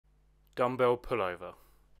Dumbbell pullover.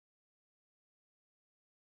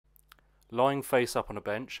 Lying face up on a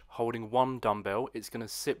bench, holding one dumbbell, it's going to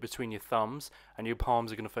sit between your thumbs and your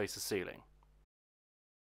palms are going to face the ceiling.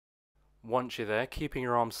 Once you're there, keeping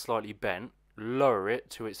your arms slightly bent, lower it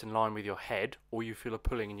till it's in line with your head or you feel a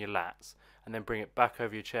pulling in your lats, and then bring it back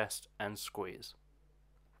over your chest and squeeze.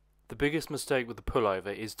 The biggest mistake with the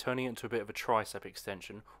pullover is turning it into a bit of a tricep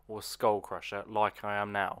extension or skull crusher like I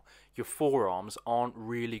am now. Your forearms aren't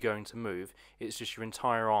really going to move, it's just your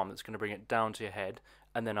entire arm that's going to bring it down to your head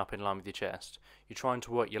and then up in line with your chest. You're trying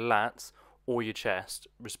to work your lats or your chest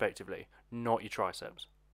respectively, not your triceps.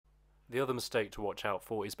 The other mistake to watch out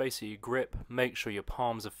for is basically your grip. Make sure your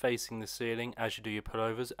palms are facing the ceiling as you do your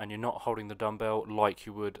pullovers and you're not holding the dumbbell like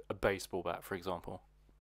you would a baseball bat, for example.